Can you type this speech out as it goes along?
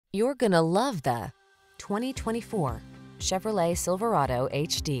You're gonna love the 2024 Chevrolet Silverado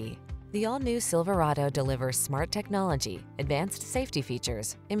HD. The all-new Silverado delivers smart technology, advanced safety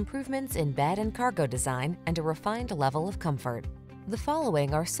features, improvements in bed and cargo design, and a refined level of comfort. The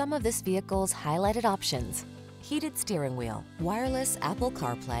following are some of this vehicle's highlighted options: heated steering wheel, wireless Apple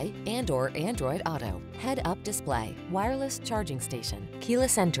CarPlay and/or Android Auto, head-up display, wireless charging station,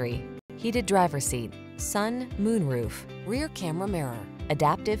 keyless entry, heated driver's seat, sun, moonroof, rear camera mirror,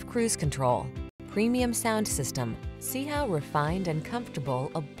 adaptive cruise control, premium sound system. See how refined and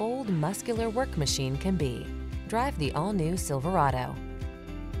comfortable a bold, muscular work machine can be. Drive the all-new Silverado.